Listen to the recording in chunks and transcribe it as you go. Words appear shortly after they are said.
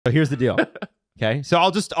So here's the deal. Okay, so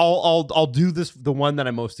I'll do the one that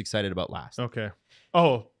I'm most excited about last. Okay.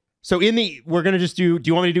 Oh, so we're gonna just do. Do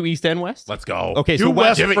you want me to do East and West? Let's go. Okay, do so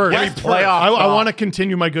West West first. West playoff. I want to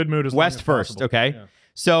continue my good mood as West long as first. possible. Okay. Yeah.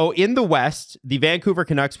 So in the West, the Vancouver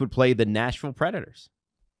Canucks would play the Nashville Predators.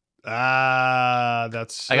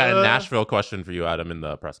 That's. I got a Nashville question for you, Adam, in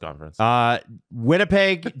the press conference.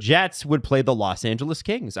 Winnipeg Jets would play the Los Angeles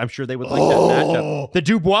Kings. I'm sure they would like that matchup. The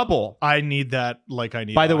Dubois Bowl. I need that. Like I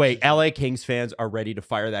need. By the way, oxygen. LA Kings fans are ready to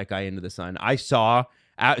fire that guy into the sun. I saw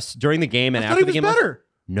during the game and I thought after he the was game. better.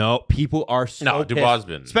 No, people are so No, Dubois pissed.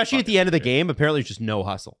 been Especially at the end of the game. Apparently, it's just no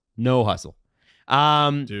hustle. No hustle.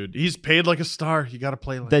 Dude, he's paid like a star. You got to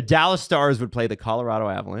play like The Dallas Stars would play the Colorado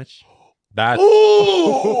Avalanche. That's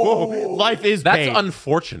Life is pain.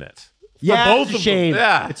 unfortunate. Yeah, both it's a of them. shame.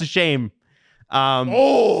 Yeah. It's a shame.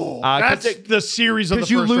 that's the series of the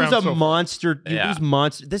Because you first lose round. a so far. monster. You Yeah. lose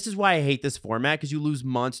monster. This is why I hate this format, because you lose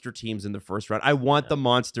monster teams in the first round. I want the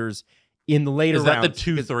monsters in the later Is that rounds.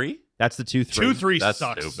 the 2-3? That's the 2-3. 2-3 That's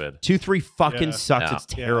sucks. stupid. 2-3 fucking Yeah. sucks. Yeah. It's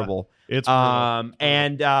terrible. It's brutal.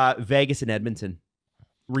 And Vegas and Edmonton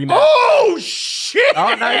rematch. Oh shit!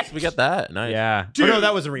 Oh, nice. We got that. Nice. Yeah. Dude, oh, no,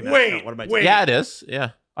 that was a rematch. wait, No, what am I wait. Yeah, it is.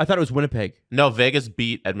 Yeah. I thought it was Winnipeg. No, Vegas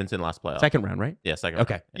beat Edmonton last playoff. Second round, right? Yeah, second.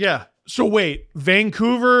 Okay. round. Yeah. So wait,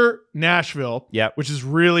 Vancouver, Nashville. Yeah. Which is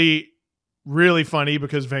really, really funny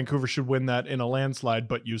because Vancouver should win that in a landslide,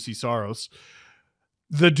 but UC Soros.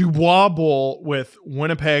 The Dubois Bowl with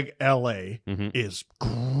Winnipeg, LA Mhm. is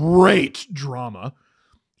great drama.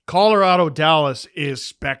 Colorado, Dallas is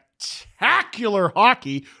spectacular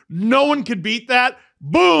hockey. No one could beat that.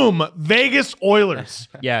 Boom! Vegas Oilers.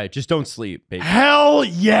 Yeah, just don't sleep, baby. Hell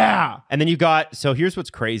yeah! And then you got, so here's what's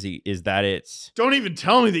crazy is that it's Don't even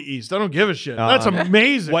tell me the East. I don't give a shit. That's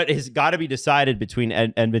amazing. what has got to be decided between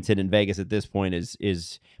Edmonton and Vegas at this point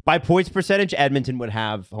is by points percentage, Edmonton would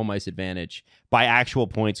have home ice advantage. By actual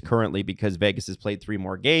points currently, because Vegas has played 3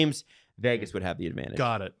 more games, Vegas would have the advantage.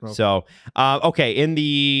 Got it. Okay. So, okay, in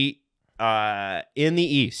the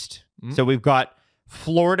East, so we've got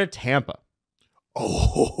Florida, Tampa.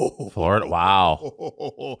 Oh, Florida.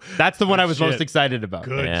 Wow. That's the one I was Shit. most excited about.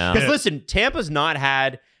 Good. Yeah. Because listen, Tampa's not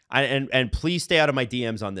had, and please stay out of my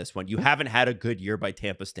DMs on this one. You haven't had a good year by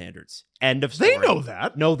Tampa standards. End of story. They know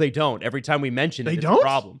that. No, they don't. Every time we mention They it, it's don't? a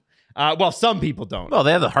problem. Well, some people don't. Well,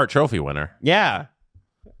 they have the Hart Trophy winner. Yeah,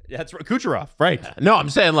 that's right. Kucherov, right? No, I'm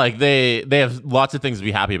saying like they have lots of things to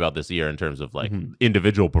be happy about this year in terms of like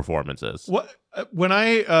individual performances. What when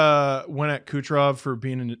I went at Kucherov for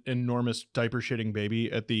being an enormous diaper shitting baby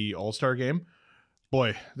at the All-Star game,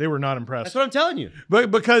 boy, they were not impressed. That's what I'm telling you. But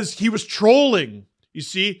because he was trolling. You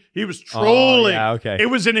see, he was trolling. yeah, okay. It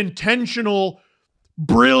was an intentional,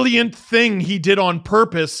 brilliant thing he did on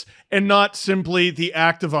purpose, and not simply the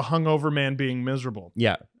act of a hungover man being miserable.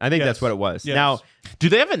 Yeah, I think Yes. that's what it was. Yes. Now, Do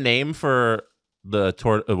they have a name for the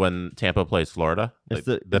tour when Tampa plays Florida? It's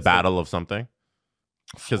Like the- the battle of something?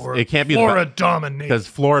 Because Florida- it can't be Florida domination. because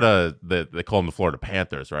Florida they call them the Florida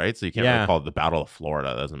Panthers, right? So you can't Yeah. really call it the Battle of Florida.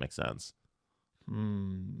 That doesn't make sense.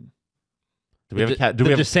 Hmm. Do we have a cat? Do the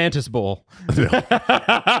we have? DeSantis Bowl.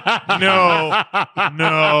 No,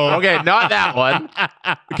 no. Okay, not that one.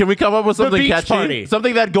 Can we come up with something beach catchy? party.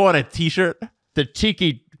 Something that'd go on a T-shirt. the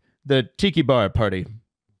Tiki Bar Party.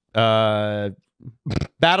 Battle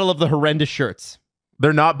of the Horrendous Shirts.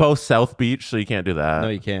 They're not both South Beach, so you can't do that. No,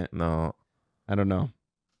 you can't. No, I don't know.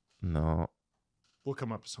 no. We'll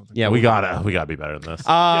come up with something. Yeah, we gotta be better than this.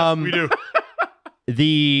 Yes, we do.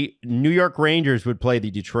 The New York Rangers would play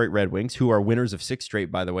the Detroit Red Wings, who are winners of 6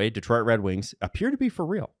 straight, by the way. Detroit Red Wings appear to be for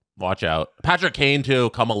real. Watch out. Patrick Kane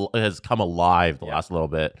too has come alive the last little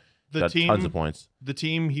bit. The Got team, tons of points. the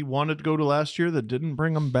team he wanted to go to last year that didn't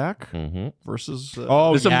bring him back Mm-hmm. versus.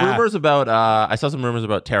 There's some rumors about. I saw some rumors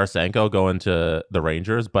about Tarasenko going to the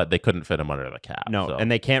Rangers, but they couldn't fit him under the cap. No, so and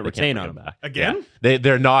they can't retain bring on him. back Again? Yeah.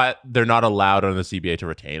 They're not allowed under the CBA to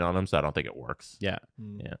retain on him, so I don't think it works. Yeah.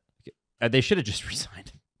 Yeah. They should have just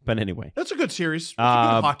resigned. But anyway. That's a good series. It's a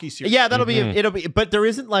good hockey series. Yeah, that'll be it'll be, but there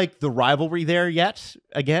isn't like the rivalry there yet.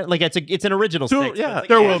 Again, like it's an original six. Yeah, Like,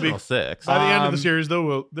 there will be. 6. By the end of the Um, series, there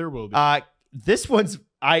will be. This one's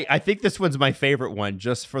I think this one's my favorite one,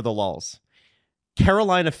 just for the lulz.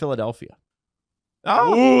 Carolina, Philadelphia.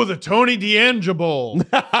 Oh, the Tony D'Angelo Bowl. Love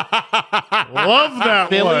that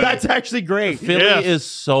Philly- one. That's actually great. Philly Yes. is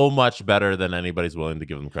so much better than anybody's willing to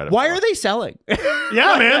give them credit Why for. are they selling?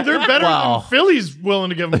 Yeah, man, they're better Wow. than Philly's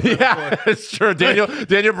willing to give them. credit Yeah, for. it's true. Daniel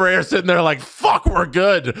Barreira's sitting there like, fuck, we're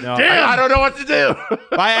good. No. Damn. I don't know what to do.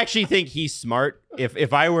 I actually think he's smart.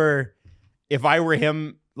 If I were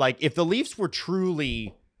him, like if the Leafs were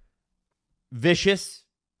truly vicious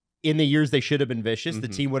in the years they should have been vicious, the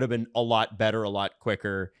Mhm. team would have been a lot better, a lot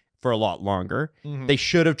quicker for a lot longer. Mhm. They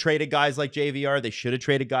should have traded guys like JVR. They should have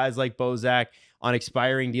traded guys like Bozak on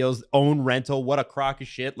expiring deals. Own rental. What a crock of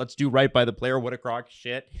shit. Let's do right by the player. What a crock of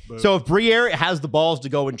shit. But- So if Briere has the balls to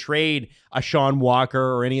go and trade a Sean Walker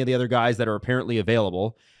or any of the other guys that are apparently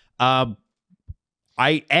available, and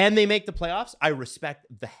they make the playoffs, I respect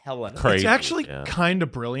the hell out of it. Crazy. It's actually yeah. kind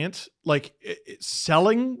of brilliant. Like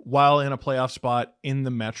selling while in a playoff spot in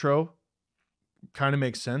the Metro kind of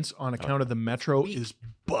makes sense on account of the Metro is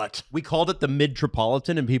butt. We called it the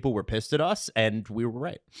Midtropolitan, and people were pissed at us, and we were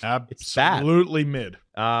right. Absolutely It's bad.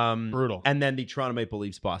 mid. Brutal. And then the Toronto Maple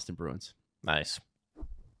Leafs, Boston Bruins. Nice.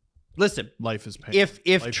 Listen, life is pain. If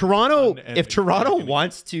Life is Toronto unending. if Toronto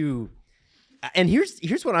wants to, and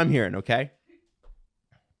here's what I'm hearing. Okay,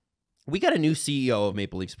 we got a new CEO of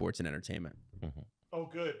Maple Leaf Sports and Entertainment, Oh,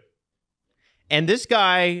 good. and this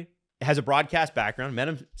guy has a broadcast background. Met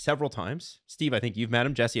him several times. Steve, I think you've met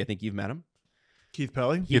him. Jesse, I think you've met him. Keith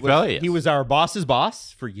Pelly. Keith Pelly, yes. He was our boss's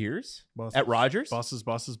boss for years Boss- at Rogers. Boss's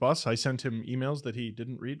boss. I sent him emails that he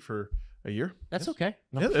didn't read for a year. That's okay.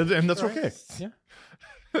 Yeah, and that's okay. Yeah.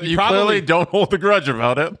 You probably- clearly don't hold a grudge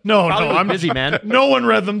about it. No, Probably no, I'm busy, man. No one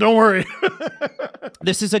read them. Don't worry.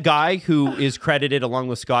 This is a guy who is credited, along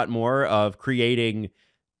with Scott Moore, of creating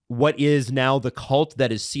what is now the cult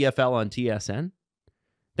that is CFL on TSN.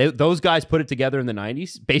 Those guys put it together in the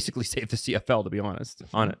 90s, basically saved the CFL, to be honest,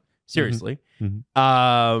 on it. Seriously.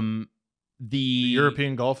 Mhm. The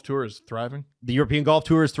European Golf Tour is thriving. The European Golf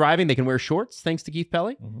Tour is thriving. They can wear shorts thanks to Keith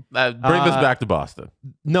Pelly. Bring this back to Boston.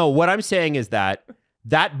 No, what I'm saying is that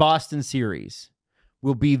Boston series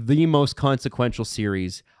will be the most consequential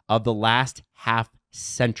series of the last half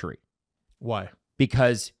century. Why?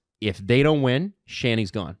 Because if they don't win, Shanny's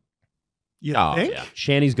gone. You Oh, think? yeah.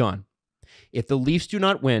 Shanny's gone. If the Leafs do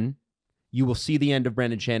not win, you will see the end of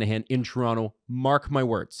Brendan Shanahan in Toronto. Mark my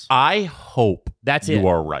words. I hope That's you it.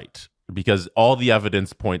 are right, because all the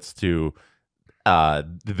evidence points to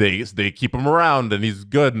they keep him around and he's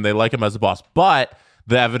good and they like him as a boss. But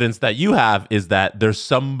the evidence that you have is that there's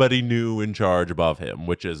somebody new in charge above him,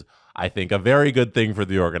 which is, I think, a very good thing for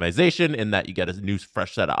the organization, in that you get a new,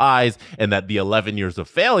 fresh set of eyes, and that the 11 years of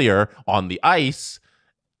failure on the ice,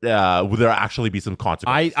 will there actually be some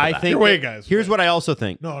consequences? I to that? think. Wait, guys. Here's what I also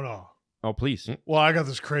think. No. Oh, please. Well, I got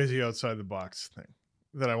this crazy outside the box thing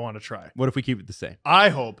that I want to try. What if we keep it the same? I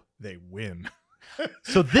hope they win.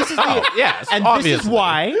 So this is the Oh, yes, and obviously. this is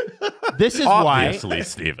why. This is why. Obviously,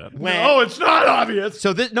 Steven. When- No, it's not obvious.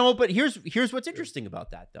 So this no, but here's what's interesting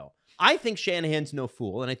about that though. I think Shanahan's no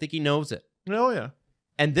fool, and I think he knows it. Oh, yeah.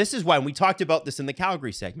 And this is why, and we talked about this in the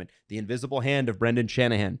Calgary segment, the invisible hand of Brendan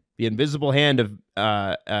Shanahan, the invisible hand of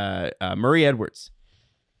Murray Edwards.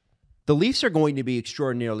 The Leafs are going to be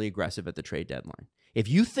extraordinarily aggressive at the trade deadline. If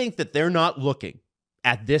you think that they're not looking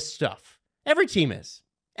at this stuff, every team is.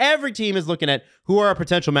 Every team is looking at who are our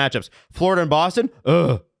potential matchups. Florida and Boston?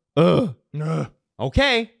 Ugh.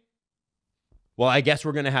 Okay. Well, I guess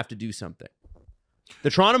we're going to have to do something. The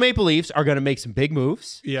Toronto Maple Leafs are going to make some big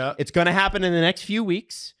moves. Yeah. It's going to happen in the next few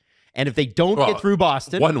weeks. And if they don't Well, get through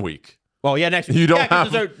Boston, 1 week. well, yeah, next week. You don't Yeah,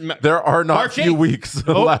 'cause have. those are- There are not March few 8th. weeks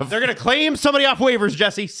Oh, left. they're going to claim somebody off waivers,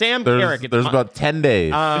 Jesse. Sam Carrick. There's about 10 days.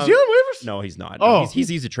 Is he on waivers? No, he's not. Oh. No,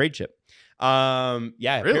 he's a trade chip. Yeah,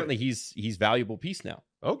 Really? apparently he's valuable piece now.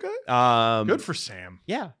 Okay. Good for Sam.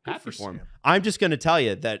 Yeah, Good happy for for him. Sam. I'm just going to tell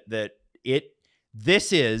you that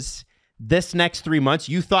this next 3 months.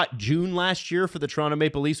 You thought June last year for the Toronto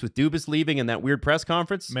Maple Leafs with Dubas leaving and that weird press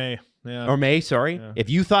conference, May. Yeah. or May? Sorry, Yeah. if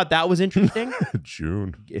you thought that was interesting,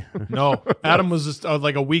 June. No. Adam was just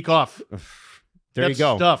like a week off. there you Gets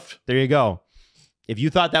go. Stuffed. There you go. If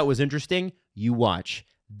you thought that was interesting, you watch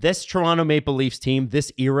this Toronto Maple Leafs team,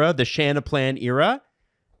 this era, the Shanaplan era.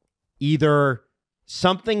 Either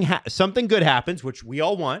something good happens, which we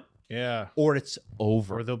all want, Yeah. or it's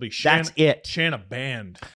over. Or there'll be That's it. Shanna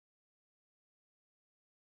banned.